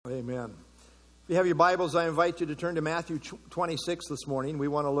If you have your Bibles, I invite you to turn to Matthew 26 this morning. We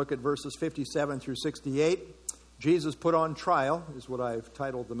want to look at verses 57 through 68. Jesus put on trial is what I've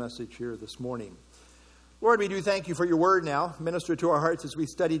titled the message here this morning. Lord, we do thank you for your word now. Minister to our hearts as we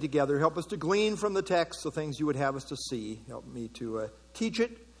study together. Help us to glean from the text the things you would have us to see. Help me to teach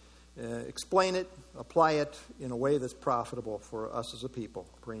it, explain it, apply it in a way that's profitable for us as a people.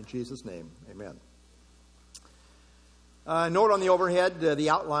 I pray in Jesus' name. Amen. Note on the overhead,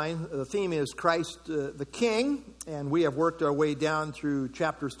 the outline. The theme is Christ the King, and we have worked our way down through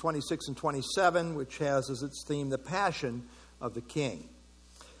chapters 26 and 27, which has as its theme the Passion of the King.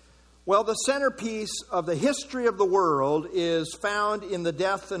 Well, the centerpiece of the history of the world is found in the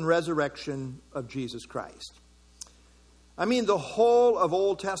death and resurrection of Jesus Christ. I mean, the whole of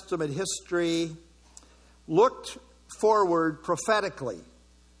Old Testament history looked forward prophetically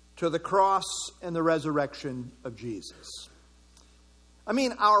to the cross and the resurrection of Jesus. I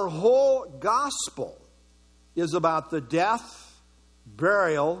mean, our whole gospel is about the death,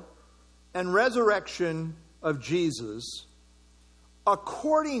 burial, and resurrection of Jesus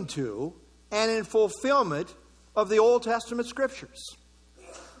according to and in fulfillment of the Old Testament scriptures.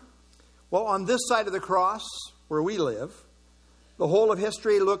 Well, on this side of the cross, where we live, the whole of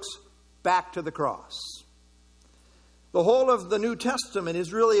history looks back to the cross. The whole of the New Testament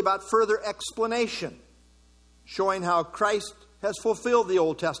is really about further explanation, showing how Christ has fulfilled the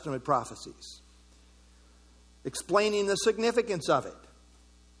Old Testament prophecies, explaining the significance of it,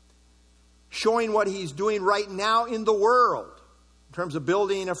 showing what he's doing right now in the world in terms of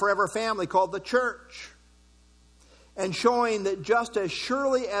building a forever family called the church, and showing that just as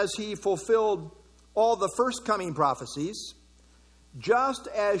surely as he fulfilled all the first coming prophecies, just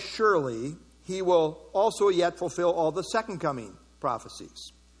as surely he will also yet fulfill all the second coming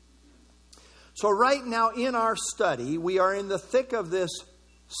prophecies. So right now in our study, we are in the thick of this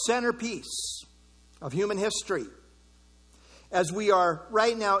centerpiece of human history, as we are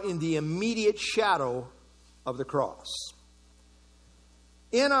right now in the immediate shadow of the cross.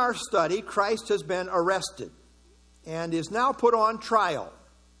 In our study, Christ has been arrested and is now put on trial,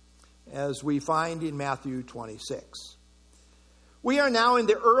 as we find in Matthew 26. We are now in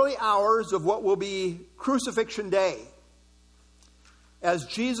the early hours of what will be Crucifixion Day. As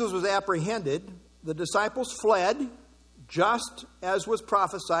Jesus was apprehended, the disciples fled, just as was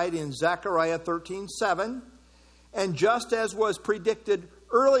prophesied in Zechariah 13:7, and just as was predicted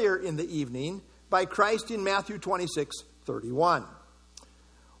earlier in the evening by Christ in Matthew 26:31.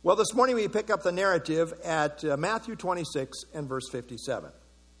 Well, this morning we pick up the narrative at Matthew 26 and verse 57.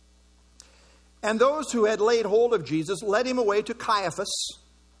 And those who had laid hold of Jesus led him away to Caiaphas,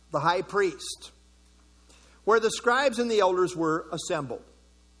 the high priest, where the scribes and the elders were assembled.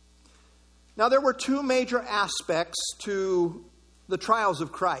 Now, there were two major aspects to the trials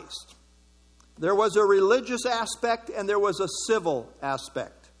of Christ. There was a religious aspect and there was a civil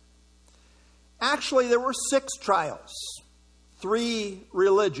aspect. Actually, there were 6 trials. 3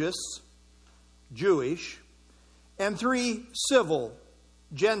 religious, Jewish, and 3 civil,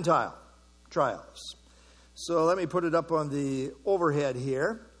 Gentile trials. So let me put it up on the overhead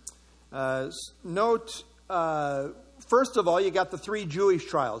here. Note, first of all, you got the 3 Jewish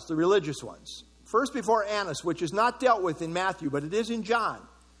trials, the religious ones. First before Annas, which is not dealt with in Matthew, but it is in John.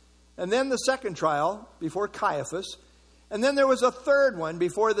 And then the second trial before Caiaphas. And then there was a third one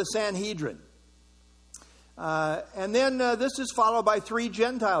before the Sanhedrin. And then this is followed by 3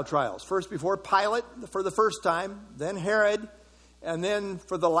 Gentile trials. First before Pilate for the first time, then Herod, and then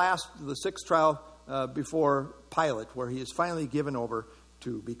for the 6th trial before Pilate, where he is finally given over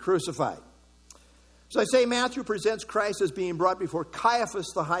to be crucified. So I say Matthew presents Christ as being brought before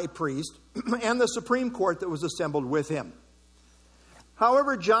Caiaphas the high priest and the Supreme Court that was assembled with him.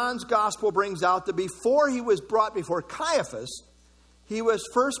 However, John's gospel brings out that before he was brought before Caiaphas, he was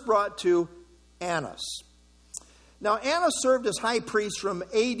first brought to Annas. Now, Annas served as high priest from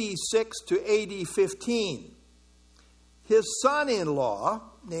AD 6 to AD 15. His son-in-law,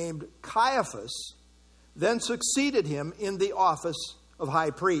 named Caiaphas, then succeeded him in the office of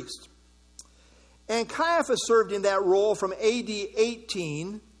high priest. And Caiaphas served in that role from AD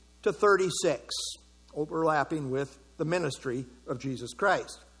 18 to 36, overlapping with the ministry of Jesus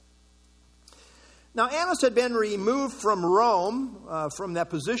Christ. Now, Annas had been removed from Rome, from that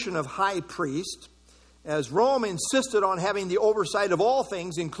position of high priest, as Rome insisted on having the oversight of all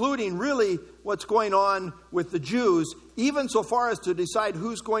things, including really what's going on with the Jews, even so far as to decide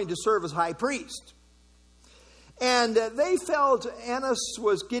who's going to serve as high priest. And they felt Annas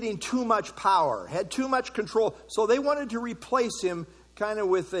was getting too much power, had too much control, so they wanted to replace him kind of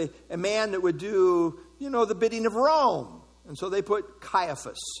with a man that would do, the bidding of Rome. And so they put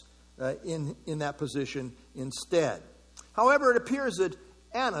Caiaphas in that position instead. However, it appears that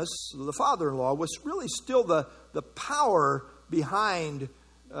Annas, the father-in-law, was really still the power behind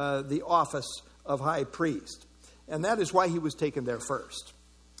the office of high priest. And that is why he was taken there first.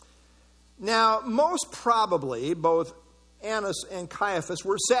 Now, most probably, both Annas and Caiaphas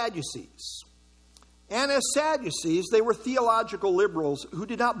were Sadducees. And as Sadducees, they were theological liberals who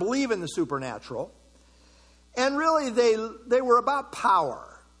did not believe in the supernatural. And really, they were about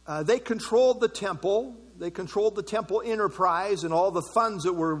power. They controlled the temple. They controlled the temple enterprise and all the funds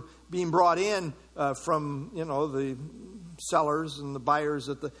that were being brought in from, the sellers and the buyers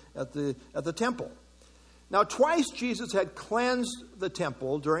at the temple. Now, twice Jesus had cleansed the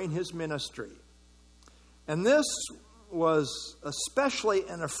temple during his ministry. And this was especially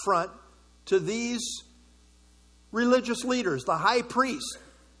an affront to these religious leaders, the high priest.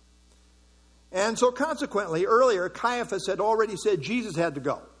 And so consequently, earlier, Caiaphas had already said Jesus had to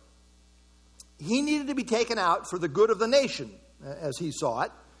go. He needed to be taken out for the good of the nation, as he saw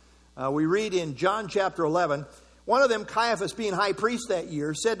it. We read in John chapter 11, one of them, Caiaphas, being high priest that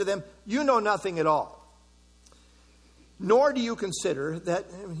year, said to them, "You know nothing at all. Nor do you consider that,"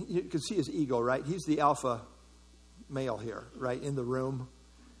 you can see his ego, right? He's the alpha male here, right, in the room.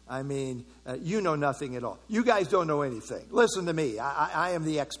 I mean, you know nothing at all. You guys don't know anything. Listen to me. I am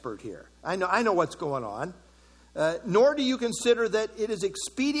the expert here. I know what's going on. Nor do you consider that it is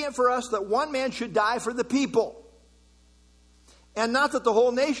expedient for us that one man should die for the people, and not that the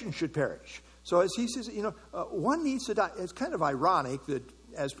whole nation should perish. So as he says, one needs to die. It's kind of ironic that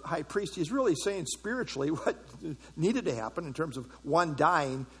as high priest, he's really saying spiritually what needed to happen in terms of one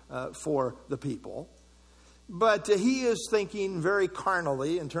dying for the people. But he is thinking very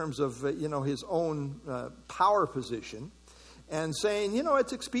carnally in terms of, his own power position and saying,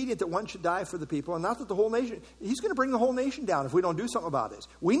 it's expedient that one should die for the people and not that the whole nation. He's going to bring the whole nation down if we don't do something about this.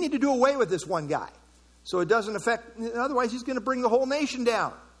 We need to do away with this one guy so it doesn't affect, otherwise he's going to bring the whole nation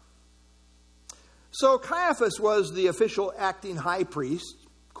down. So Caiaphas was the official acting high priest,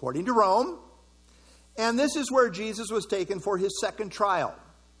 according to Rome. And this is where Jesus was taken for his second trial,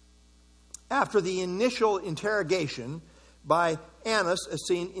 after the initial interrogation by Annas, as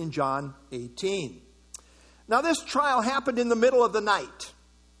seen in John 18. Now, this trial happened in the middle of the night,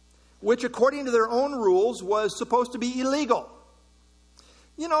 which, according to their own rules, was supposed to be illegal.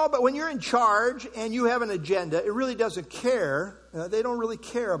 But when you're in charge and you have an agenda, it really doesn't care. They don't really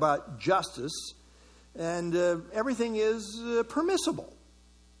care about justice, and everything is permissible.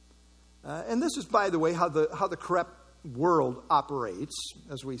 And this is, by the way, how the corrupt world operates,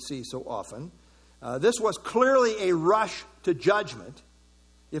 as we see so often. This was clearly a rush to judgment,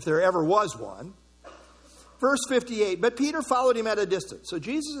 if there ever was one. Verse 58, but Peter followed him at a distance. So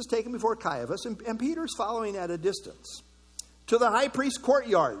Jesus is taken before Caiaphas, and Peter's following at a distance to the high priest's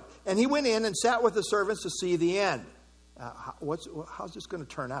courtyard. And he went in and sat with the servants to see the end. How's this going to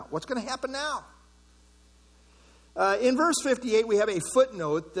turn out? What's going to happen now? In verse 58, we have a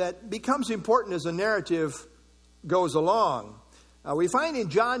footnote that becomes important as the narrative goes along. We find in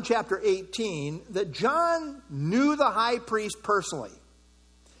John chapter 18 that John knew the high priest personally.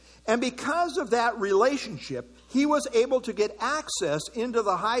 And because of that relationship, he was able to get access into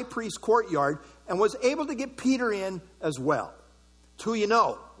the high priest's courtyard and was able to get Peter in as well. It's who you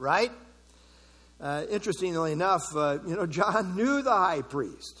know, right? Interestingly enough, John knew the high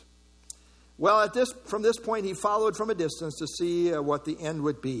priest. Well, from this point, he followed from a distance to see what the end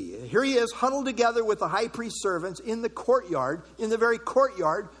would be. Here he is, huddled together with the high priest's servants in the courtyard, in the very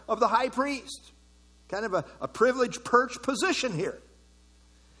courtyard of the high priest. Kind of a privileged perch position here.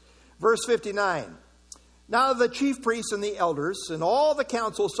 Verse 59. Now the chief priests and the elders and all the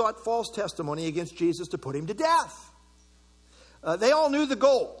council sought false testimony against Jesus to put him to death. They all knew the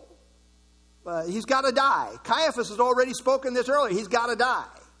goal. He's got to die. Caiaphas has already spoken this earlier. He's got to die.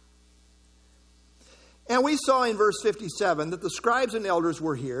 And we saw in verse 57 that the scribes and elders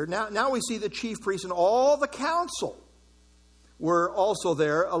were here. Now we see the chief priests and all the council were also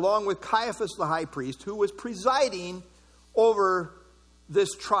there, along with Caiaphas the high priest, who was presiding over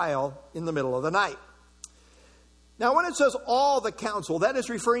this trial in the middle of the night. Now, when it says all the council, that is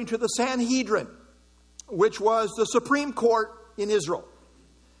referring to the Sanhedrin, which was the Supreme Court in Israel,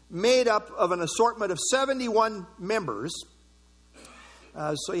 made up of an assortment of 71 members.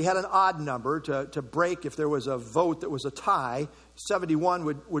 So you had an odd number to break if there was a vote that was a tie. 71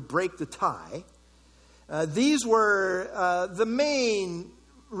 would break the tie. These were the main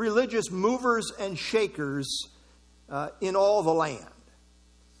religious movers and shakers in all the land.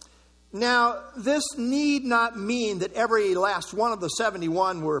 Now, this need not mean that every last one of the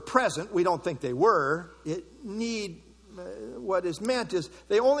 71 were present. We don't think they were. It what is meant is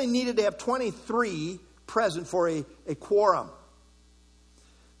they only needed to have 23 present for a quorum.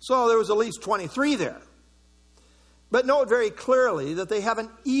 So there was at least 23 there. But note very clearly that they have an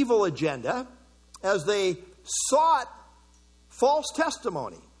evil agenda as they sought false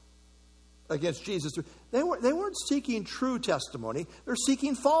testimony against Jesus. They weren't seeking true testimony. They're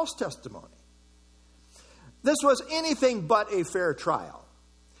seeking false testimony. This was anything but a fair trial.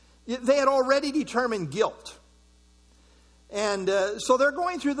 They had already determined guilt. And so they're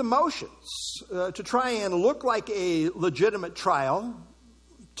going through the motions to try and look like a legitimate trial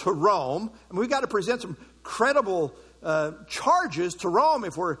to Rome. And we've got to present some credible charges to Rome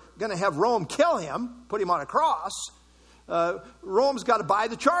if we're going to have Rome kill him, put him on a cross. Rome's got to buy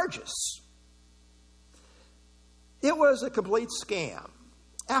the charges. It was a complete scam.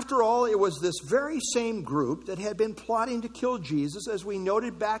 After all, it was this very same group that had been plotting to kill Jesus, as we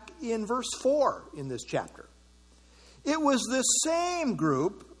noted back in verse 4 in this chapter. It was this same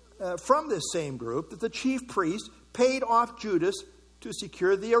group, from this same group, that the chief priest paid off Judas to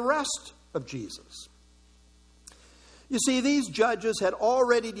secure the arrest of Jesus. You see, these judges had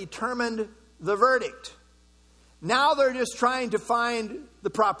already determined the verdict. Now they're just trying to find the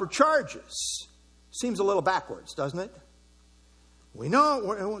proper charges. Seems a little backwards, doesn't it? We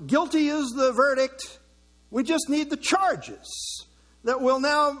know guilty is the verdict. We just need the charges that will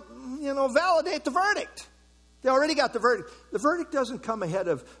now, validate the verdict. They already got the verdict. The verdict doesn't come ahead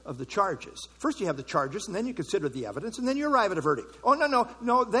of the charges. First you have the charges, and then you consider the evidence, and then you arrive at a verdict. Oh,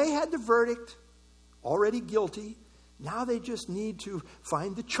 no. They had the verdict, already guilty. Now they just need to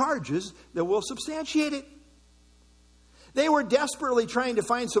find the charges that will substantiate it. They were desperately trying to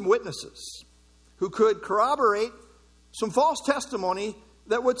find some witnesses who could corroborate some false testimony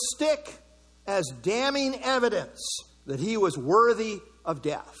that would stick as damning evidence that he was worthy of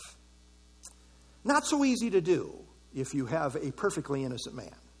death. Not so easy to do if you have a perfectly innocent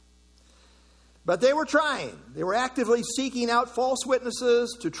man. But they were trying. They were actively seeking out false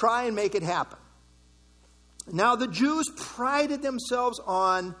witnesses to try and make it happen. Now, the Jews prided themselves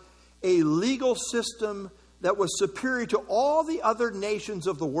on a legal system that was superior to all the other nations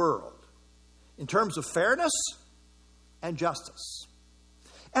of the world in terms of fairness and justice.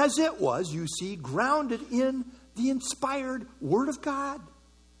 As it was, you see, grounded in the inspired Word of God.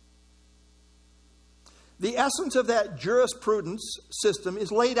 The essence of that jurisprudence system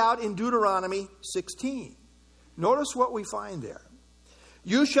is laid out in Deuteronomy 16. Notice what we find there.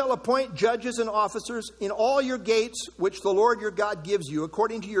 You shall appoint judges and officers in all your gates, which the Lord your God gives you,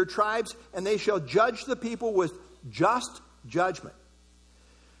 according to your tribes, and they shall judge the people with just judgment.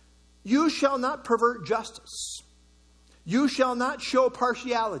 You shall not pervert justice. You shall not show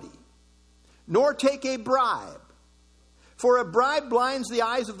partiality, nor take a bribe. For a bribe blinds the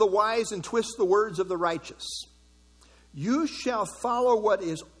eyes of the wise and twists the words of the righteous. You shall follow what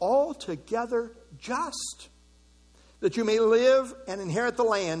is altogether just, that you may live and inherit the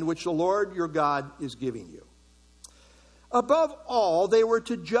land which the Lord your God is giving you. Above all, they were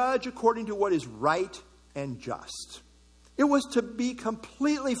to judge according to what is right and just. It was to be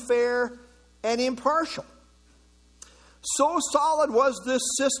completely fair and impartial. So solid was this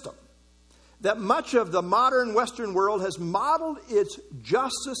system that much of the modern Western world has modeled its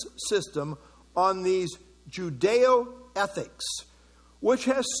justice system on these Judeo-ethics, which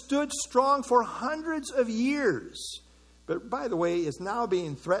has stood strong for hundreds of years. But by the way, is now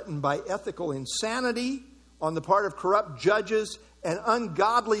being threatened by ethical insanity on the part of corrupt judges and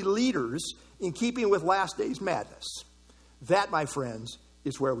ungodly leaders in keeping with last days madness. That, my friends,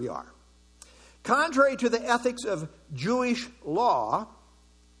 is where we are. Contrary to the ethics of Jewish law,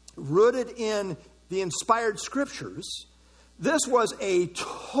 rooted in the inspired scriptures, this was a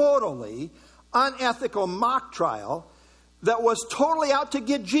totally unethical mock trial that was totally out to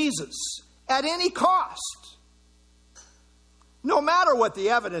get Jesus at any cost, no matter what the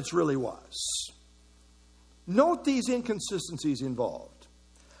evidence really was. Note these inconsistencies involved.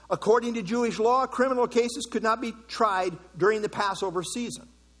 According to Jewish law, criminal cases could not be tried during the Passover season.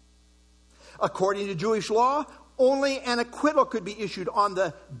 According to Jewish law, only an acquittal could be issued on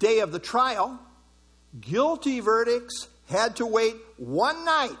the day of the trial. Guilty verdicts had to wait one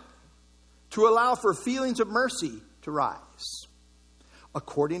night to allow for feelings of mercy to rise.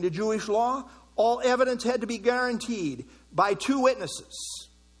 According to Jewish law, all evidence had to be guaranteed by two witnesses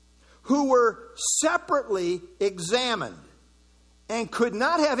who were separately examined and could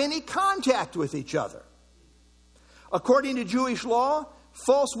not have any contact with each other. According to Jewish law,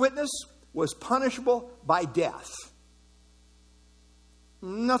 false witness was punishable by death.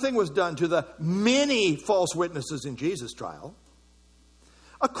 Nothing was done to the many false witnesses in Jesus' trial.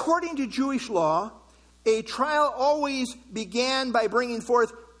 According to Jewish law, A trial always began by bringing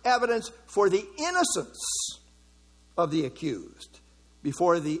forth evidence for the innocence of the accused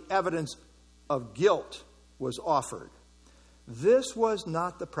before the evidence of guilt was offered. This was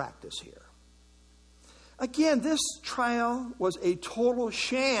not the practice here. Again, this trial was a total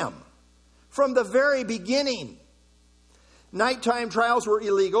sham from the very beginning. Nighttime trials were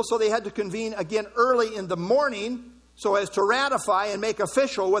illegal, so they had to convene again early in the morning so as to ratify and make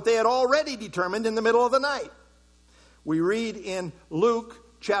official what they had already determined in the middle of the night. We read in Luke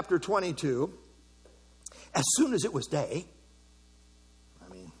chapter 22, as soon as it was day.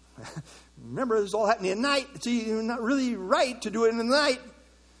 I mean, remember, this is all happening at night. It's not really right to do it in the night.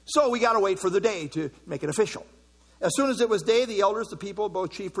 So we got to wait for the day to make it official. As soon as it was day, the elders, the people,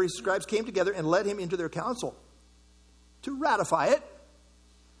 both chief priests and scribes, came together and led him into their council to ratify it.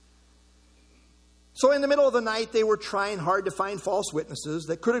 So in the middle of the night, they were trying hard to find false witnesses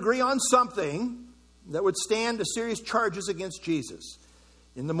that could agree on something that would stand to serious charges against Jesus.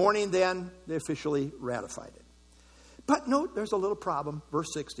 In the morning, then, they officially ratified it. But note, there's a little problem.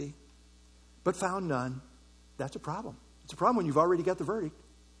 Verse 60. But found none. That's a problem. It's a problem when you've already got the verdict.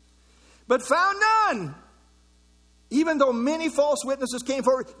 But found none. Even though many false witnesses came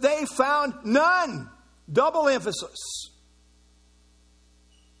forward, they found none. Double emphasis.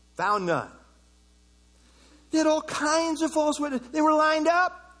 Found none. They had all kinds of false witnesses. They were lined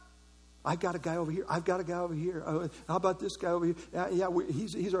up. I've got a guy over here. I've got a guy over here. How about this guy over here?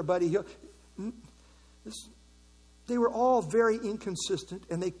 He's our buddy. They were all very inconsistent,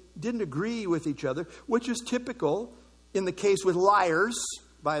 and they didn't agree with each other, which is typical in the case with liars,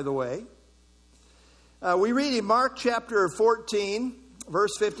 by the way. We read in Mark chapter 14,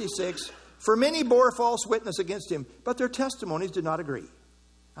 verse 56, "For many bore false witness against him, but their testimonies did not agree."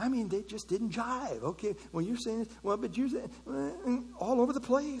 I mean, they just didn't jive. Okay, well, you're saying this, well, but you're saying, all over the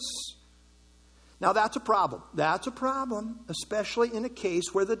place. Now, that's a problem. That's a problem, especially in a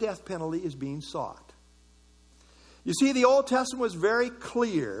case where the death penalty is being sought. You see, the Old Testament was very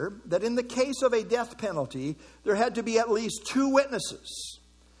clear that in the case of a death penalty, there had to be at least two witnesses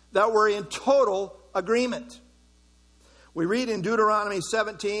that were in total agreement. We read in Deuteronomy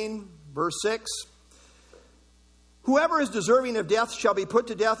 17, verse 6, "Whoever is deserving of death shall be put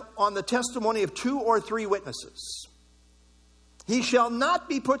to death on the testimony of 2 or 3 witnesses. He shall not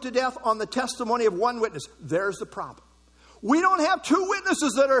be put to death on the testimony of 1 witness." There's the problem. We don't have 2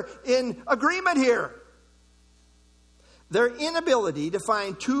 witnesses that are in agreement here. Their inability to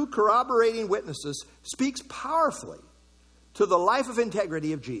find 2 corroborating witnesses speaks powerfully to the life of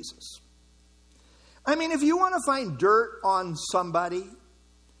integrity of Jesus. I mean, if you want to find dirt on somebody,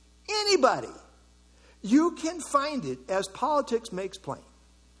 anybody, you can find it, as politics makes plain.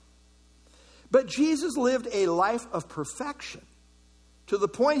 But Jesus lived a life of perfection to the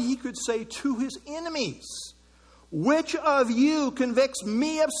point he could say to his enemies, "Which of you convicts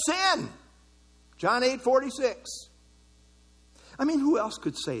me of sin?" John 8:46. I mean, who else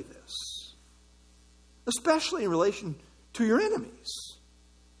could say this? Especially in relation to your enemies.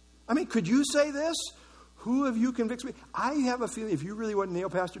 I mean, could you say this? "Who of you convicts me?" I have a feeling if you really want to nail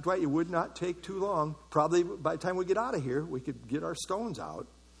Pastor Dwight, it would not take too long. Probably by the time we get out of here, we could get our stones out.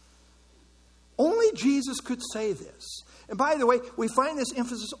 Only Jesus could say this. And by the way, we find this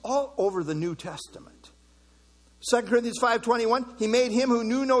emphasis all over the New Testament. 2 Corinthians 5:21, "He made him who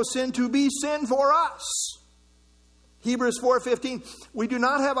knew no sin to be sin for us." Hebrews 4:15, "We do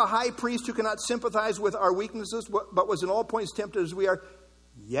not have a high priest who cannot sympathize with our weaknesses, but was in all points tempted as we are,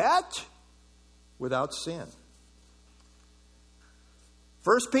 yet without sin."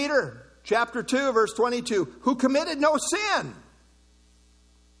 1 Peter chapter 2, verse 22, "Who committed no sin,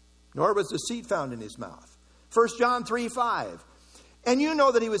 nor was deceit found in his mouth." 1 John 3:5, "And you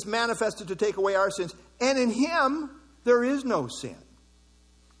know that he was manifested to take away our sins, and in him there is no sin."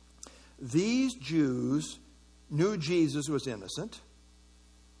 These Jews knew Jesus was innocent,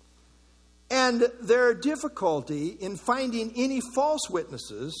 and their difficulty in finding any false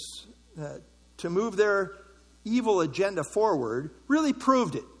witnesses to move their evil agenda forward really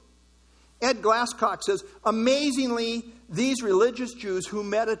proved it. Ed Glasscock says, "Amazingly, these religious Jews who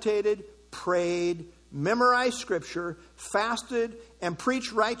meditated, prayed, memorized Scripture, fasted, and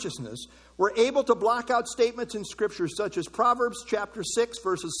preached righteousness were able to block out statements in Scripture such as Proverbs chapter 6,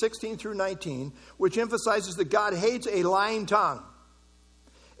 verses 16 through 19, which emphasizes that God hates a lying tongue,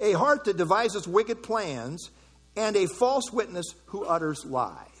 a heart that devises wicked plans, and a false witness who utters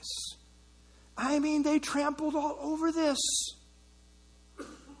lies." I mean, they trampled all over this.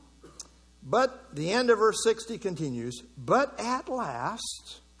 But the end of verse 60 continues, "But at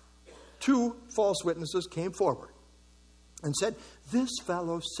last 2 false witnesses came forward and said, 'This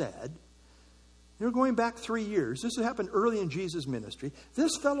fellow said,'" going back 3 years. This happened early in Jesus' ministry.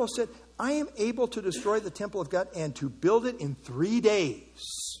 This fellow said, I am able to destroy the temple of God and to build it in 3 days.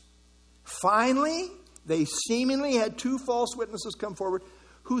 Finally, they seemingly had 2 false witnesses come forward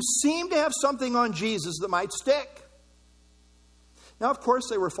who seemed to have something on Jesus that might stick. Now, of course,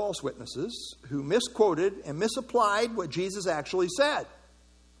 they were false witnesses who misquoted and misapplied what Jesus actually said.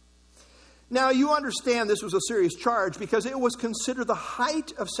 Now, you understand this was a serious charge because it was considered the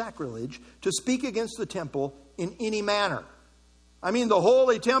height of sacrilege to speak against the temple in any manner. I mean, the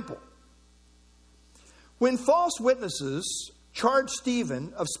holy temple. When false witnesses charged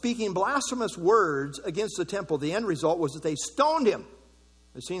Stephen of speaking blasphemous words against the temple, the end result was that they stoned him,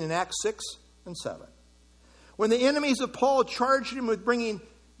 as seen in Acts 6 and 7. When the enemies of Paul charged him with bringing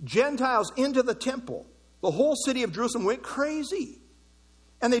Gentiles into the temple, the whole city of Jerusalem went crazy.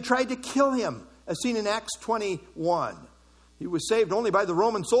 And they tried to kill him, as seen in Acts 21. He was saved only by the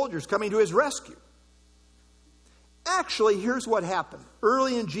Roman soldiers coming to his rescue. Actually, here's what happened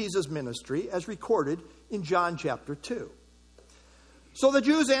early in Jesus' ministry, as recorded in John chapter 2. So the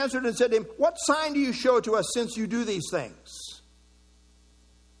Jews answered and said to him, what sign do you show to us since you do these things?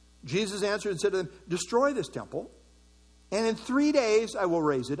 Jesus answered and said to them, destroy this temple, and in 3 days I will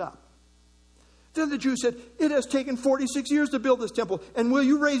raise it up. Then the Jews said, it has taken 46 years to build this temple, and will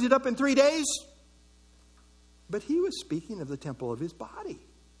you raise it up in 3 days? But he was speaking of the temple of his body.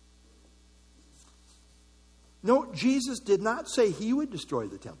 No, Jesus did not say he would destroy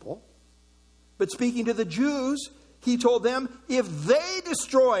the temple, but speaking to the Jews, he told them if they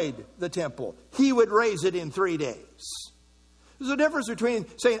destroyed the temple, he would raise it in 3 days. There's a difference between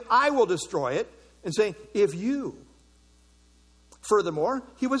saying, I will destroy it, and saying, if you. Furthermore,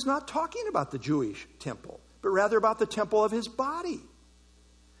 he was not talking about the Jewish temple, but rather about the temple of his body.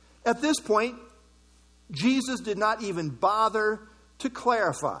 At this point, Jesus did not even bother to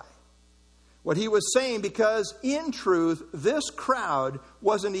clarify what he was saying because, in truth, this crowd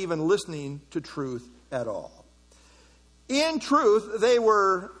wasn't even listening to truth at all. In truth, they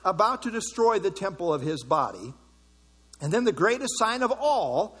were about to destroy the temple of his body, and then the greatest sign of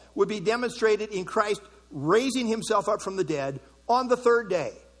all would be demonstrated in Christ raising himself up from the dead on the 3rd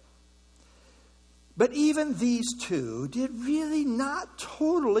day. But even these two did really not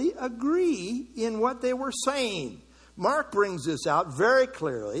totally agree in what they were saying. Mark brings this out very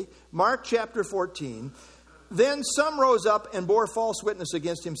clearly. Mark chapter 14. Then some rose up and bore false witness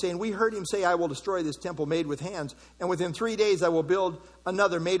against him, saying, we heard him say, I will destroy this temple made with hands, and within 3 days I will build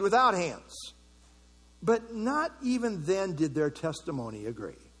another made without hands. But not even then did their testimony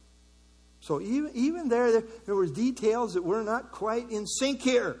agree. So even there were details that were not quite in sync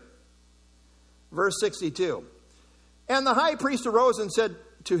here. Verse 62. And the high priest arose and said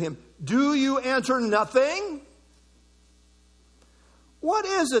to him, do you answer nothing? What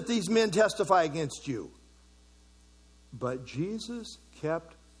is it these men testify against you? But Jesus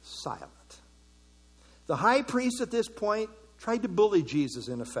kept silent. The high priest at this point tried to bully Jesus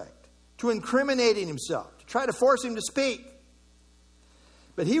in effect, to incriminating himself, to try to force him to speak.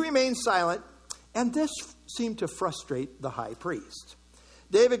 But he remained silent, and this seemed to frustrate the high priest.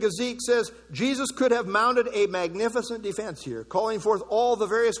 David Gazik says, Jesus could have mounted a magnificent defense here, calling forth all the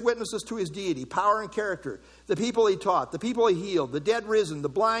various witnesses to his deity, power and character, the people he taught, the people he healed, the dead risen, the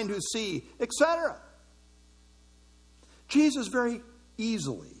blind who see, etc. Jesus very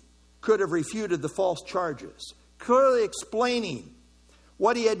easily could have refuted the false charges, clearly explaining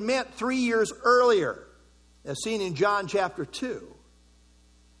what he had meant 3 years earlier, as seen in John chapter 2.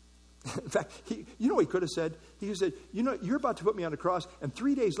 In fact, you know what he could have said? He could have said, you know, you're about to put me on a cross, and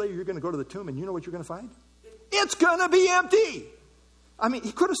 3 days later you're going to go to the tomb, and you know what you're going to find? It's going to be empty. I mean,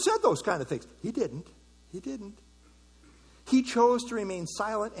 he could have said those kind of things. He didn't. He didn't. He chose to remain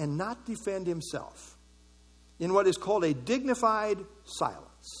silent and not defend himself in what is called a dignified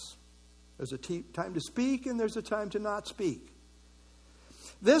silence. There's a time to speak, and there's a time to not speak.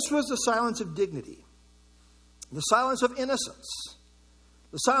 This was the silence of dignity, the silence of innocence,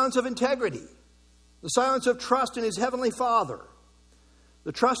 the silence of integrity, the silence of trust in his heavenly Father,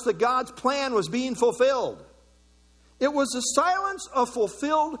 the trust that God's plan was being fulfilled. It was the silence of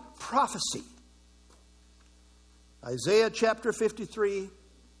fulfilled prophecy. Isaiah chapter 53,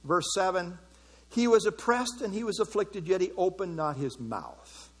 verse 7, he was oppressed and he was afflicted, yet he opened not his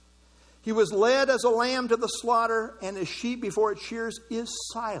mouth. He was led as a lamb to the slaughter, and as sheep before its shears is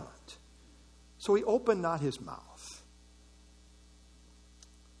silent. So he opened not his mouth.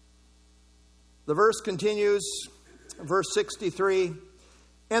 The verse continues, verse 63.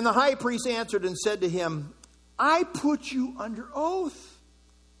 And the high priest answered and said to him, I put you under oath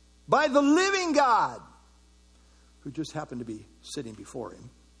by the living God, who just happened to be sitting before him,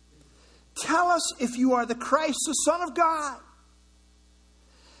 Tell us if you are the Christ, the Son of God.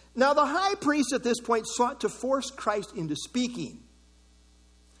 Now the high priest at this point sought to force Christ into speaking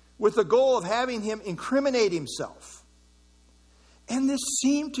with the goal of having him incriminate himself. And this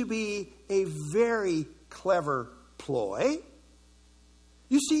seemed to be a very clever ploy.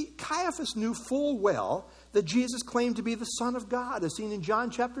 You see, Caiaphas knew full well that Jesus claimed to be the Son of God, as seen in John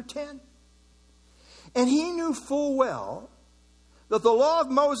chapter 10. And he knew full well that the law of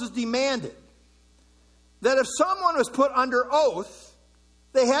Moses demanded that if someone was put under oath,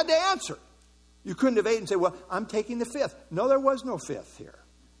 they had to answer. You couldn't evade and say, well, I'm taking the fifth. No, there was no fifth here.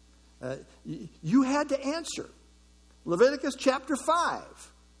 You had to answer. Leviticus chapter 5,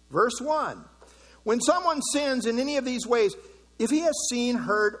 verse 1. When someone sins in any of these ways, if he has seen,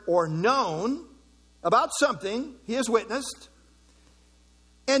 heard, or known about something he has witnessed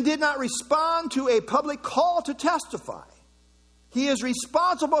and did not respond to a public call to testify, he is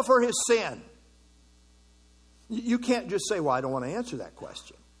responsible for his sin. You can't just say, well, I don't want to answer that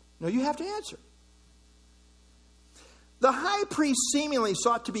question. No, you have to answer. The high priest seemingly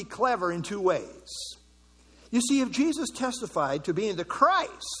sought to be clever in two ways. You see, if Jesus testified to being the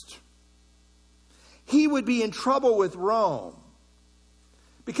Christ, he would be in trouble with Rome.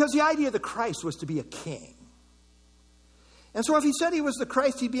 Because the idea of the Christ was to be a king. And so if he said he was the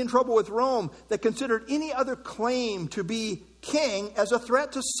Christ, he'd be in trouble with Rome, that considered any other claim to be king as a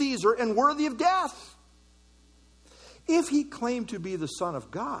threat to Caesar and worthy of death. If he claimed to be the Son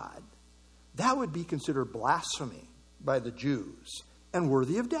of God, that would be considered blasphemy by the Jews and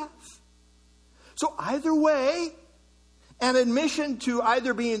worthy of death. So either way, an admission to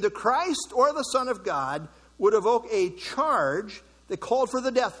either being the Christ or the Son of God would evoke a charge that called for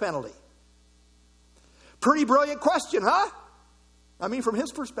the death penalty. Pretty brilliant question, huh? I mean, from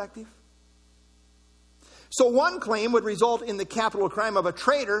his perspective. So one claim would result in the capital crime of a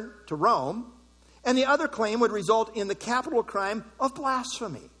traitor to Rome, and the other claim would result in the capital crime of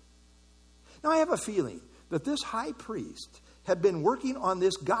blasphemy. Now, I have a feeling that this high priest had been working on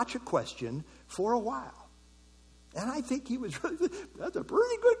this gotcha question for a while. And I think he was really, that's a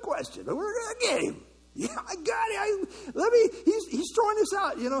pretty good question. We're going to get him. Yeah, I got it. He's throwing this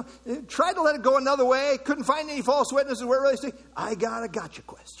out, you know. Tried to let it go another way. Couldn't find any false witnesses. Where really say, I got a gotcha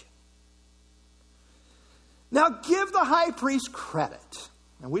question. Now, give the high priest credit.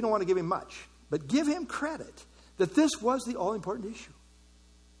 And we don't want to give him much. But give him credit that this was the all-important issue.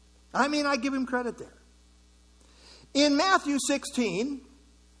 I mean, I give him credit there. In Matthew 16,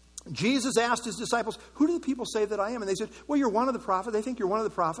 Jesus asked his disciples, who do the people say that I am? And they said, well, you're one of the prophets. They think you're one of the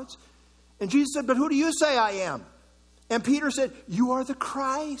prophets. And Jesus said, but who do you say I am? And Peter said, you are the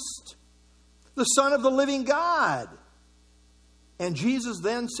Christ, the Son of the living God. And Jesus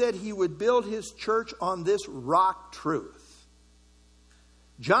then said he would build his church on this rock truth.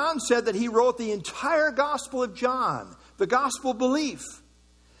 John said that he wrote the entire Gospel of John, the gospel belief,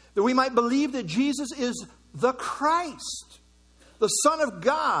 that we might believe that Jesus is the Christ, the Son of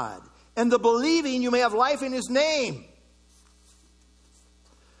God, and the believing you may have life in his name.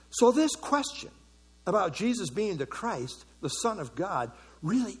 So this question about Jesus being the Christ, the Son of God,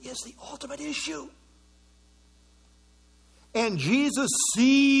 really is the ultimate issue. And Jesus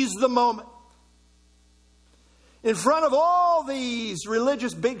seized the moment. In front of all these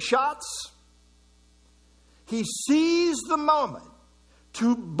religious big shots, he seized the moment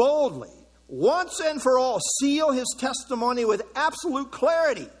to boldly, once and for all, seal his testimony with absolute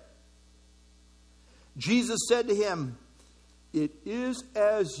clarity. Jesus said to him, it is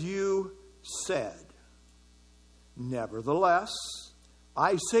as you said. Nevertheless,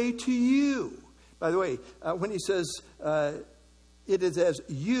 I say to you. By the way, when he says, it is as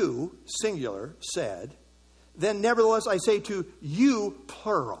you, singular, said, then nevertheless I say to you,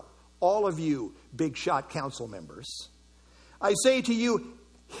 plural, all of you big shot council members, I say to you,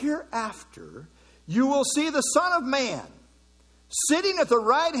 hereafter you will see the Son of Man sitting at the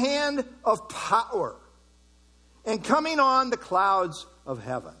right hand of power and coming on the clouds of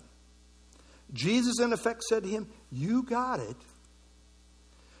heaven. Jesus in effect said to him, you got it.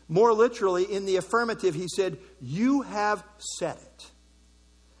 More literally, in the affirmative, he said, you have said it.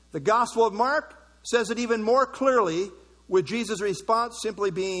 The Gospel of Mark says it even more clearly, with Jesus' response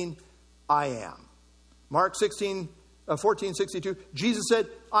simply being, I am. Mark 14:62, Jesus said,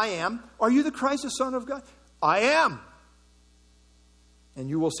 I am. Are you the Christ, the Son of God? I am. And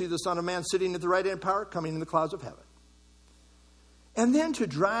you will see the Son of Man sitting at the right hand of power, coming in the clouds of heaven. And then to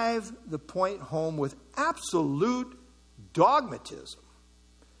drive the point home with absolute dogmatism,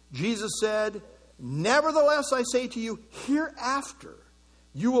 Jesus said, nevertheless I say to you, hereafter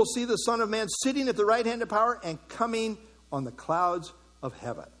you will see the Son of Man sitting at the right hand of power and coming on the clouds of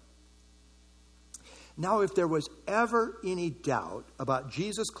heaven. Now, if there was ever any doubt about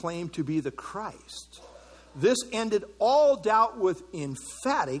Jesus' claim to be the Christ, this ended all doubt with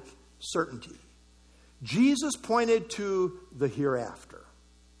emphatic certainty. Jesus pointed to the hereafter.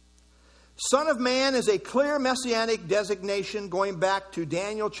 Son of Man is a clear messianic designation going back to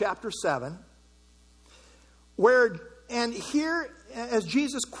Daniel chapter 7, and here, as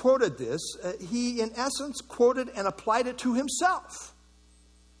Jesus quoted this, he in essence quoted and applied it to himself.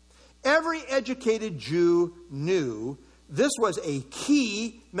 Every educated Jew knew this was a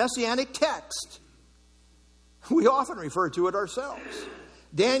key messianic text. We often refer to it ourselves.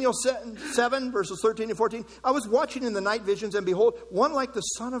 Daniel 7, verses 13 and 14. I was watching in the night visions, and behold, one like the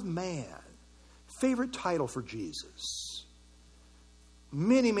Son of Man. Favorite title for Jesus.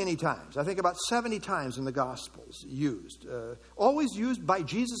 Many, many times. I think about 70 times in the Gospels used. Always used by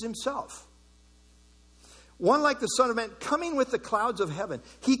Jesus himself. One like the Son of Man, coming with the clouds of heaven.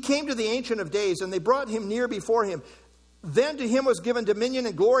 He came to the Ancient of Days, and they brought him near before him. Then to him was given dominion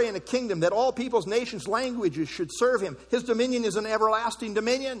and glory and a kingdom, that all peoples, nations, languages should serve him. His dominion is an everlasting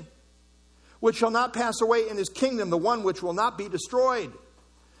dominion, which shall not pass away, in his kingdom the one which will not be destroyed.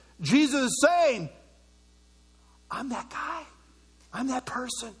 Jesus is saying, I'm that guy. I'm that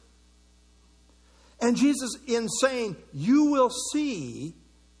person. And Jesus, in saying, you will see,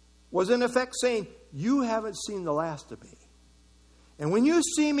 was in effect saying, you haven't seen the last of me. And when you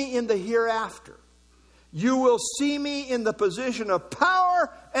see me in the hereafter, you will see me in the position of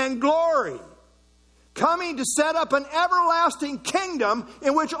power and glory, coming to set up an everlasting kingdom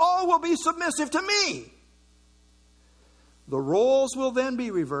in which all will be submissive to me. The roles will then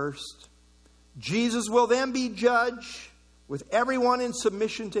be reversed. Jesus will then be judge, with everyone in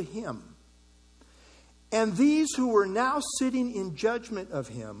submission to him. And these who were now sitting in judgment of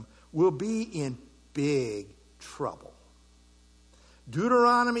him will be in big trouble.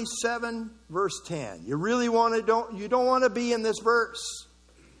 Deuteronomy 7, verse 10. You don't want to be in this verse.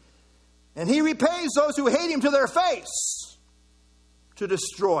 And he repays those who hate him to their face to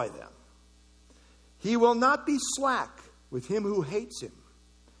destroy them. He will not be slack with him who hates him.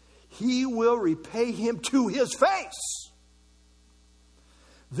 He will repay him to his face.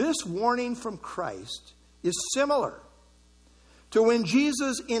 This warning from Christ is similar to when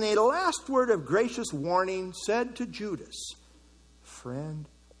Jesus, in a last word of gracious warning, said to Judas, "Friend,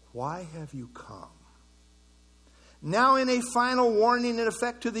 why have you come?" Now, in a final warning, in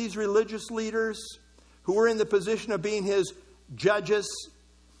effect, to these religious leaders who were in the position of being his judges,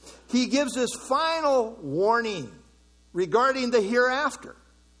 he gives this final warning regarding the hereafter.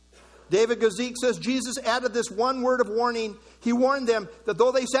 David Gazik says Jesus added this one word of warning. He warned them that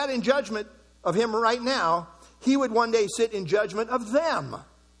though they sat in judgment of him right now, he would one day sit in judgment of them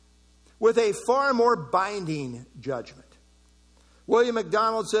with a far more binding judgment. William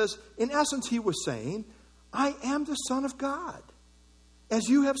MacDonald says, in essence, he was saying, I am the Son of God, as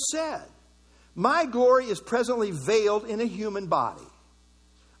you have said. My glory is presently veiled in a human body.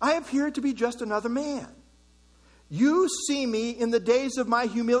 I appear to be just another man. You see me in the days of my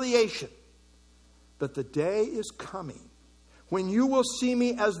humiliation, but the day is coming when you will see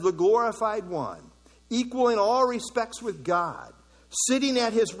me as the glorified one, equal in all respects with God, sitting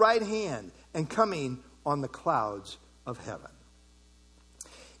at his right hand and coming on the clouds of heaven.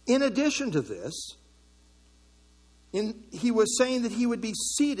 In addition to this, he was saying that he would be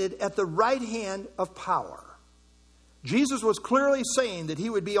seated at the right hand of power. Jesus was clearly saying that he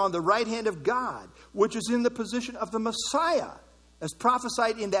would be on the right hand of God, which is in the position of the Messiah, as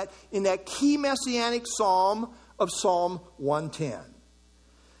prophesied in that key messianic psalm of Psalm 110.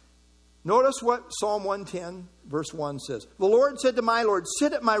 Notice what Psalm 110, verse 1 says. The Lord said to my Lord,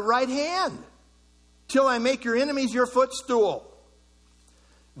 sit at my right hand till I make your enemies your footstool.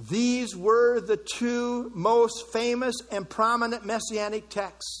 These were the two most famous and prominent messianic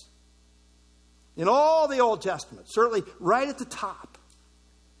texts in all the Old Testament, certainly right at the top.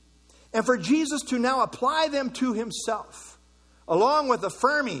 And for Jesus to now apply them to himself, along with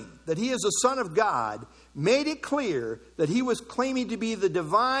affirming that he is the Son of God, made it clear that he was claiming to be the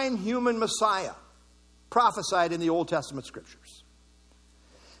divine human Messiah prophesied in the Old Testament scriptures.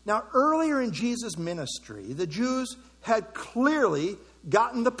 Now, earlier in Jesus' ministry, the Jews had clearly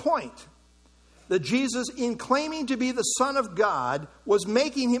gotten the point that Jesus, in claiming to be the Son of God, was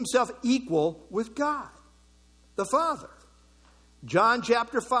making himself equal with God, the Father. John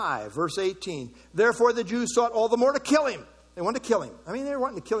chapter 5, verse 18. Therefore the Jews sought all the more to kill him. They wanted to kill him. I mean, they were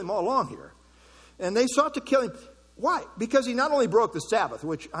wanting to kill him all along here. And they sought to kill him. Why? Because he not only broke the Sabbath,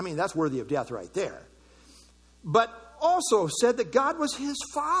 which, I mean, that's worthy of death right there, but also said that God was his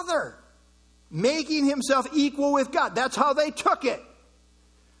Father, making himself equal with God. That's how they took it.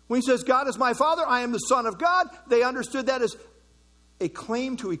 When he says, God is my Father, I am the Son of God, they understood that as a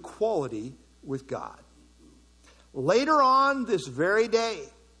claim to equality with God. Later on this very day,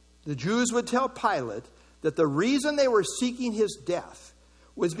 the Jews would tell Pilate that the reason they were seeking his death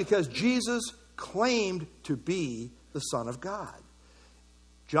was because Jesus claimed to be the Son of God.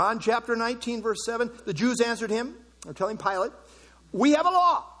 John chapter 19, verse 7, the Jews answered him, they're telling Pilate, we have a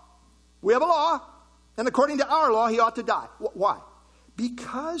law. We have a law, and according to our law, he ought to die. Why?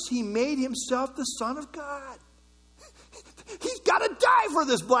 Because he made himself the Son of God. He's got to die for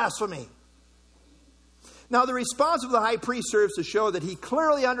this blasphemy. Now, the response of the high priest serves to show that he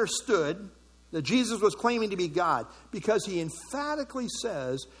clearly understood that Jesus was claiming to be God, because he emphatically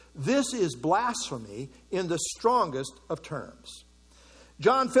says this is blasphemy in the strongest of terms.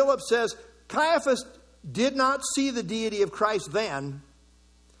 John Phillips says, Caiaphas did not see the deity of Christ then,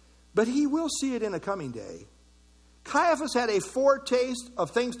 but he will see it in a coming day. Caiaphas had a foretaste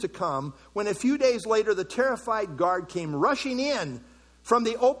of things to come when a few days later the terrified guard came rushing in from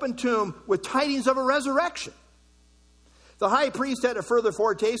the open tomb with tidings of a resurrection. The high priest had a further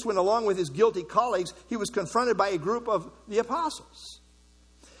foretaste when, along with his guilty colleagues, he was confronted by a group of the apostles.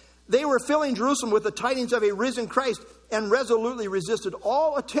 They were filling Jerusalem with the tidings of a risen Christ and resolutely resisted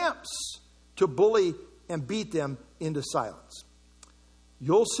all attempts to bully and beat them into silence.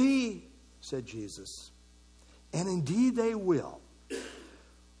 You'll see, said Jesus. And indeed they will.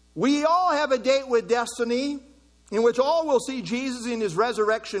 We all have a date with destiny in which all will see Jesus in his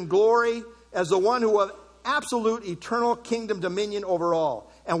resurrection glory as the one who will have absolute eternal kingdom dominion over all.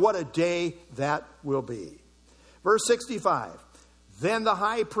 And what a day that will be. Verse 65. Then the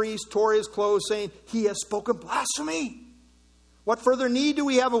high priest tore his clothes, saying, he has spoken blasphemy. What further need do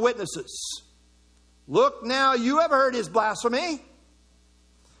we have of witnesses? Look now, you have heard his blasphemy.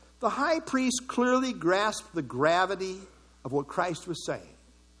 The high priest clearly grasped the gravity of what Christ was saying.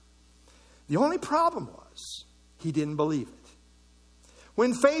 The only problem was he didn't believe it.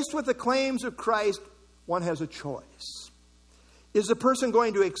 When faced with the claims of Christ, one has a choice. Is the person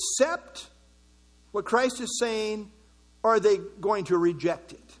going to accept what Christ is saying, or are they going to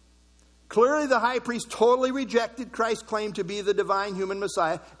reject it? Clearly, the high priest totally rejected Christ's claim to be the divine human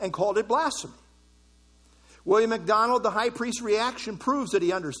Messiah and called it blasphemy. William MacDonald, the high priest's reaction proves that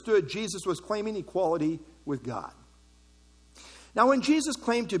he understood Jesus was claiming equality with God. Now, when Jesus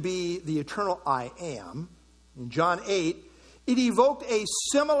claimed to be the eternal I am, in John 8, it evoked a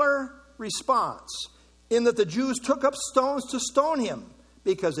similar response in that the Jews took up stones to stone him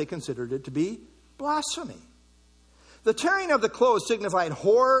because they considered it to be blasphemy. The tearing of the clothes signified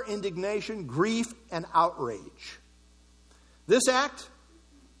horror, indignation, grief, and outrage. This act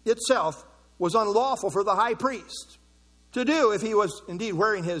itself was unlawful for the high priest to do if he was indeed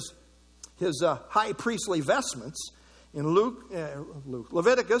wearing his high priestly vestments. In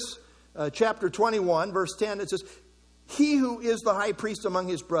Leviticus chapter 21, verse 10, it says, he who is the high priest among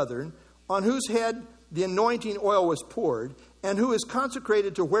his brethren, on whose head the anointing oil was poured, and who is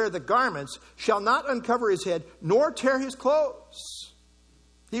consecrated to wear the garments, shall not uncover his head, nor tear his clothes.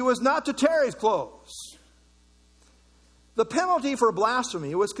 He was not to tear his clothes. The penalty for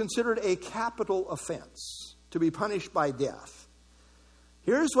blasphemy was considered a capital offense to be punished by death.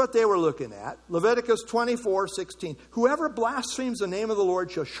 Here's what they were looking at. Leviticus 24:16. Whoever blasphemes the name of the Lord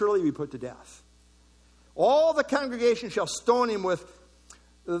shall surely be put to death. All the congregation shall stone him with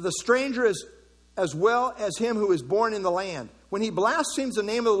the stranger as well as him who is born in the land. When he blasphemes the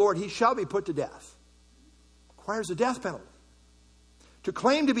name of the Lord, he shall be put to death. Requires a death penalty. To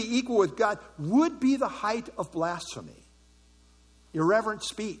claim to be equal with God would be the height of blasphemy. Irreverent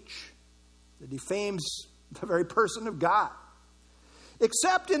speech that defames the very person of God.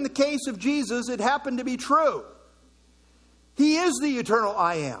 Except in the case of Jesus, it happened to be true. He is the eternal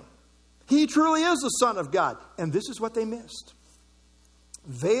I am. He truly is the Son of God. And this is what they missed.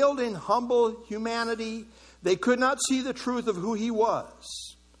 Veiled in humble humanity, they could not see the truth of who he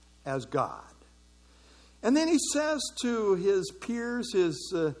was as God. And then he says to his peers,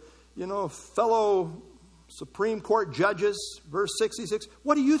 his fellow Supreme Court judges, verse 66,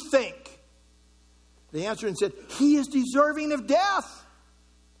 what do you think? They answered and said, he is deserving of death.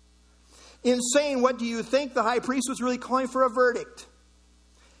 In saying, what do you think? The high priest was really calling for a verdict.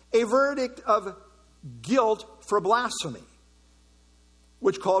 A verdict of guilt for blasphemy,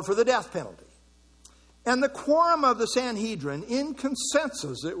 which called for the death penalty. And the quorum of the Sanhedrin, in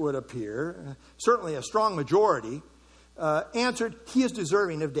consensus it would appear, certainly a strong majority, answered, he is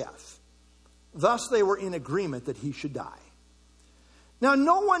deserving of death. Thus they were in agreement that he should die. Now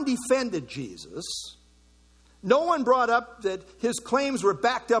no one defended Jesus. No one brought up that his claims were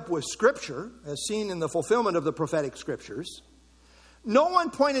backed up with Scripture, as seen in the fulfillment of the prophetic Scriptures. No one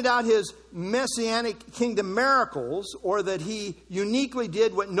pointed out his messianic kingdom miracles or that he uniquely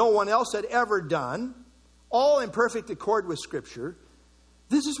did what no one else had ever done, all in perfect accord with Scripture.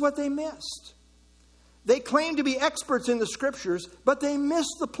 This is what they missed. They claimed to be experts in the Scriptures, but they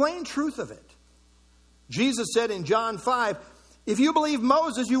missed the plain truth of it. Jesus said in John 5, "If you believe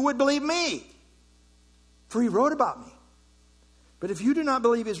Moses, you would believe me, for he wrote about me. But if you do not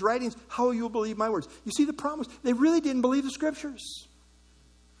believe his writings, how will you believe my words?" You see, the problem was they really didn't believe the Scriptures.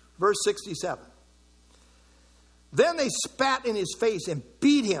 Verse 67. Then they spat in his face and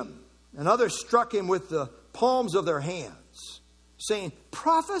beat him, and others struck him with the palms of their hands, saying,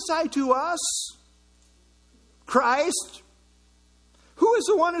 "Prophesy to us, Christ. Who is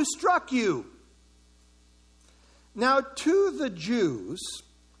the one who struck you?" Now, to the Jews,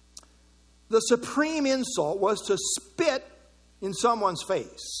 the supreme insult was to spit in someone's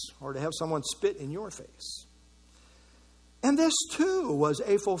face, or to have someone spit in your face. And this too was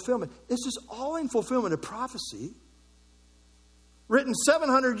a fulfillment. This is all in fulfillment of prophecy written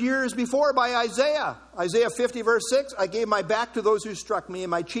 700 years before by Isaiah. Isaiah 50 verse 6, "I gave my back to those who struck me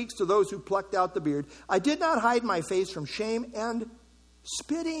and my cheeks to those who plucked out the beard. I did not hide my face from shame and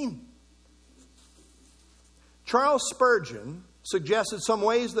spitting." Charles Spurgeon suggested some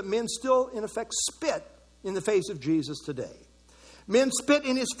ways that men still in effect spit in the face of Jesus today. Men spit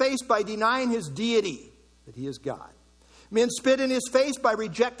in his face by denying his deity, that he is God. Men spit in his face by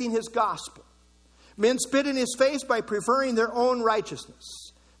rejecting his gospel. Men spit in his face by preferring their own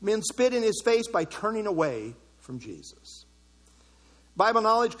righteousness. Men spit in his face by turning away from Jesus. Bible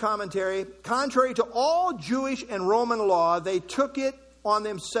Knowledge Commentary, contrary to all Jewish and Roman law, they took it on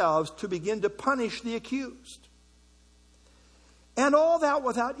themselves to begin to punish the accused. And all that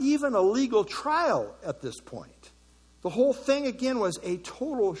without even a legal trial at this point. The whole thing, again, was a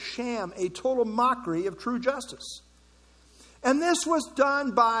total sham, a total mockery of true justice. And this was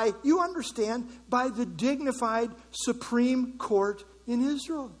done by, you understand, by the dignified Supreme Court in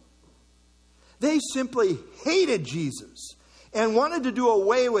Israel. They simply hated Jesus and wanted to do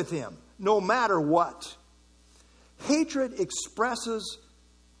away with him, no matter what. Hatred expresses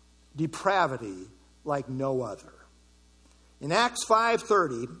depravity like no other. In Acts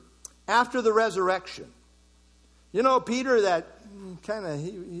 5:30, after the resurrection, you know, Peter, that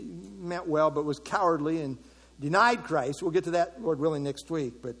he meant well but was cowardly and denied Christ. We'll get to that, Lord willing, next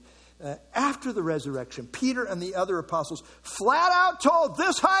week. But after the resurrection, Peter and the other apostles flat out told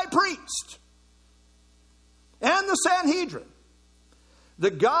this high priest and the Sanhedrin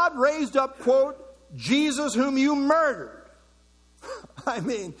that God raised up, quote, "Jesus whom you murdered." I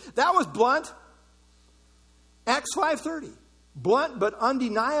mean, that was blunt. Acts 5:30. Blunt but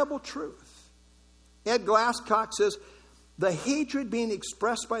undeniable truth. Ed Glasscock says, the hatred being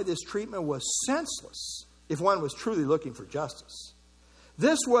expressed by this treatment was senseless if one was truly looking for justice.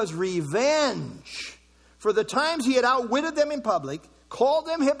 This was revenge for the times he had outwitted them in public, called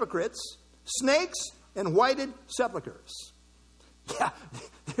them hypocrites, snakes, and whited sepulchres. Yeah,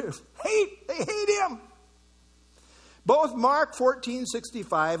 they hate him. Both Mark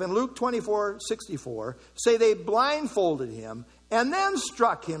 14:65 and Luke 24:64 say they blindfolded him and then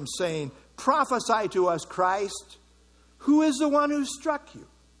struck him, saying, "Prophesy to us, Christ. Who is the one who struck you?"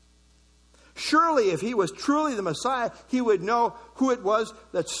 Surely, if he was truly the Messiah, he would know who it was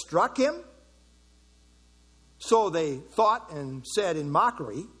that struck him. So they thought and said in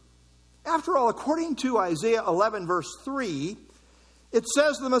mockery. After all, according to Isaiah 11, verse 3, it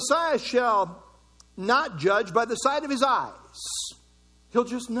says the Messiah shall not judge by the sight of his eyes. He'll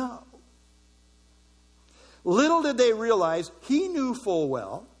just know. Little did they realize he knew full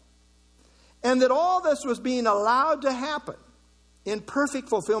well, and that all this was being allowed to happen in perfect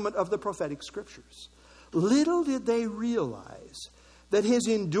fulfillment of the prophetic scriptures. Little did they realize that his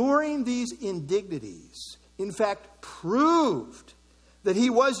enduring these indignities, in fact, proved that he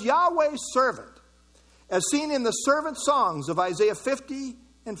was Yahweh's servant, as seen in the servant songs of Isaiah 50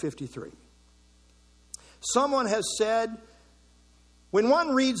 and 53. Someone has said, when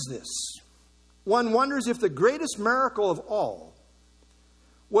one reads this, one wonders if the greatest miracle of all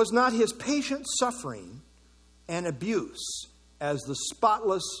was not his patient suffering and abuse as the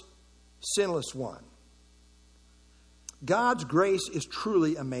spotless, sinless one. God's grace is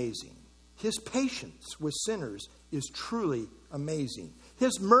truly amazing. His patience with sinners is truly amazing.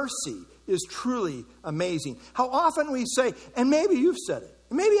 His mercy is truly amazing. How often we say, and maybe you've said it,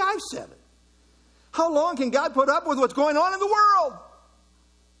 and maybe I've said it, how long can God put up with what's going on in the world?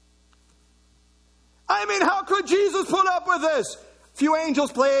 I mean, how could Jesus put up with this? A few angels,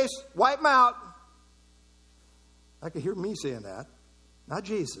 please, wipe them out. I could hear me saying that, not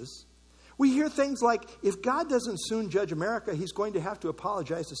Jesus. We hear things like, if God doesn't soon judge America, he's going to have to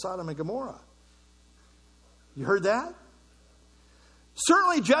apologize to Sodom and Gomorrah. You heard that?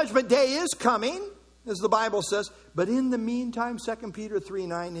 Certainly Judgment Day is coming, as the Bible says. But in the meantime, 2 Peter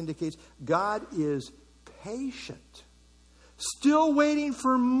 3:9 indicates God is patient, still waiting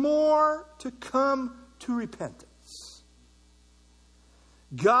for more to come to repentance.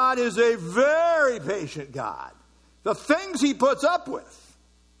 God is a very patient God. The things he puts up with.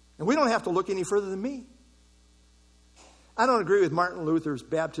 And we don't have to look any further than me. I don't agree with Martin Luther's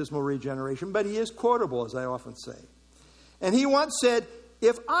baptismal regeneration, but he is quotable, as I often say. And he once said,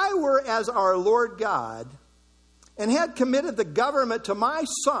 if I were as our Lord God and had committed the government to my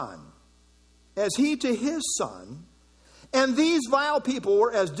son, as he to his son, and these vile people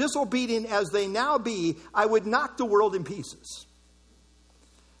were as disobedient as they now be, I would knock the world in pieces.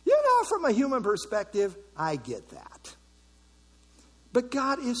 You know, from a human perspective, I get that. But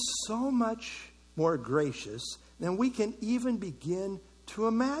God is so much more gracious than we can even begin to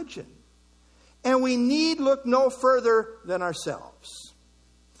imagine. And we need look no further than ourselves.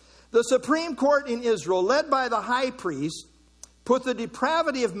 The Supreme Court in Israel, led by the high priest, put the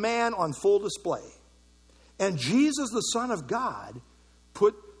depravity of man on full display. And Jesus, the Son of God,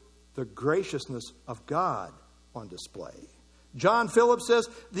 put the graciousness of God on display. John Phillips says,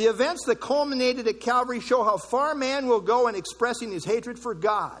 the events that culminated at Calvary show how far man will go in expressing his hatred for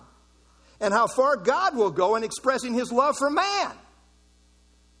God, and how far God will go in expressing his love for man.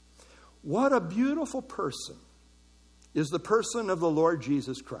 What a beautiful person is the person of the Lord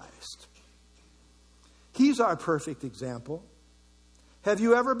Jesus Christ. He's our perfect example. Have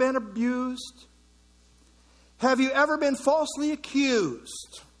you ever been abused? Have you ever been falsely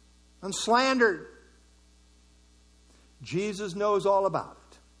accused and slandered? Jesus knows all about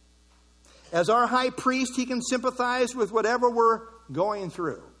it. As our high priest, he can sympathize with whatever we're going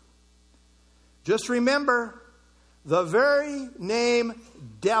through. Just remember, the very name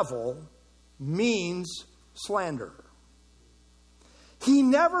devil means slanderer. He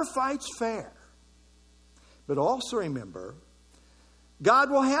never fights fair. But also remember,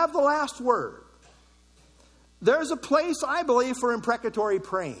 God will have the last word. There's a place, I believe, for imprecatory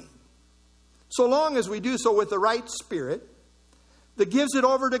praying. So long as we do so with the right spirit that gives it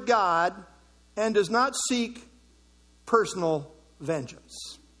over to God and does not seek personal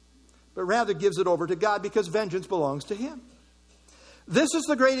vengeance, but rather gives it over to God because vengeance belongs to him. This is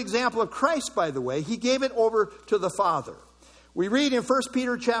the great example of Christ, by the way. He gave it over to the Father. We read in 1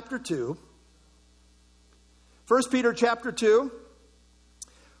 Peter chapter 2, 1 Peter chapter 2,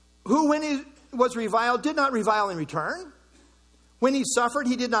 who when he was reviled did not revile in return. When he suffered,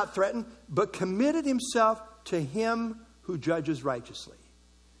 he did not threaten, but committed himself to him who judges righteously.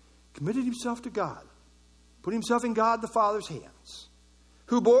 Committed himself to God. Put himself in God the Father's hands.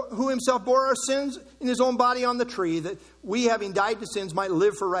 Who himself bore our sins in his own body on the tree, that we, having died to sins, might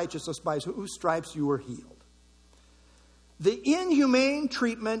live for righteousness, by whose stripes you were healed. The inhumane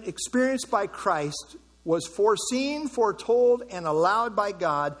treatment experienced by Christ was foreseen, foretold, and allowed by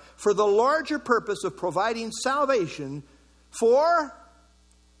God for the larger purpose of providing salvation for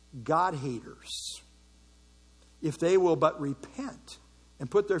God-haters, if they will but repent and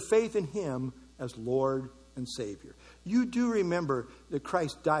put their faith in him as Lord and Savior. You do remember that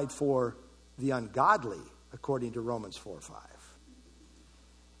Christ died for the ungodly, according to Romans 4:5.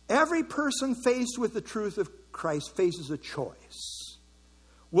 Every person faced with the truth of Christ faces a choice.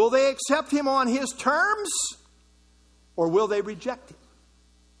 Will they accept him on his terms, or will they reject him?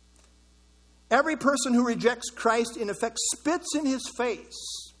 Every person who rejects Christ, in effect, spits in his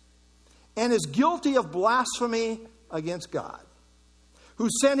face and is guilty of blasphemy against God, who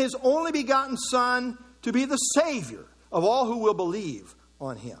sent his only begotten Son to be the Savior of all who will believe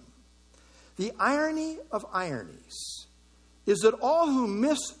on him. The irony of ironies is that all who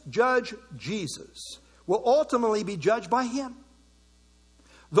misjudge Jesus will ultimately be judged by him.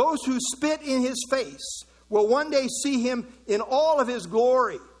 Those who spit in his face will one day see him in all of his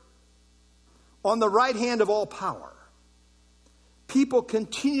glory, on the right hand of all power. People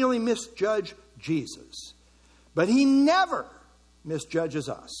continually misjudge Jesus, but he never misjudges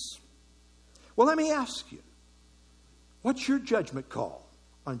us. Well, let me ask you, what's your judgment call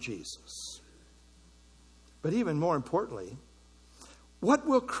on Jesus? But even more importantly, what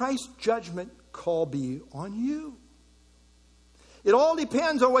will Christ's judgment call be on you? It all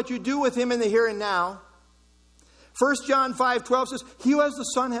depends on what you do with him in the here and now. 1 John 5:12 says, he who has the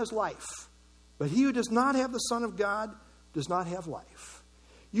Son has life. But he who does not have the Son of God does not have life.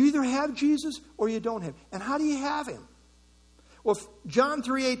 You either have Jesus or you don't have him. And how do you have him? Well, John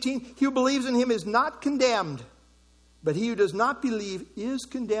 3:18, he who believes in him is not condemned, But he who does not believe is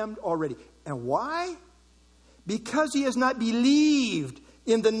condemned already. And why? Because he has not believed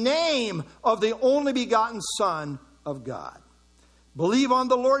in the name of the only begotten Son of God. Believe on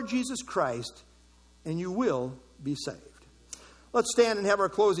the Lord Jesus Christ, and you will be saved. Let's stand and have our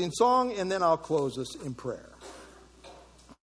closing song, and then I'll close us in prayer.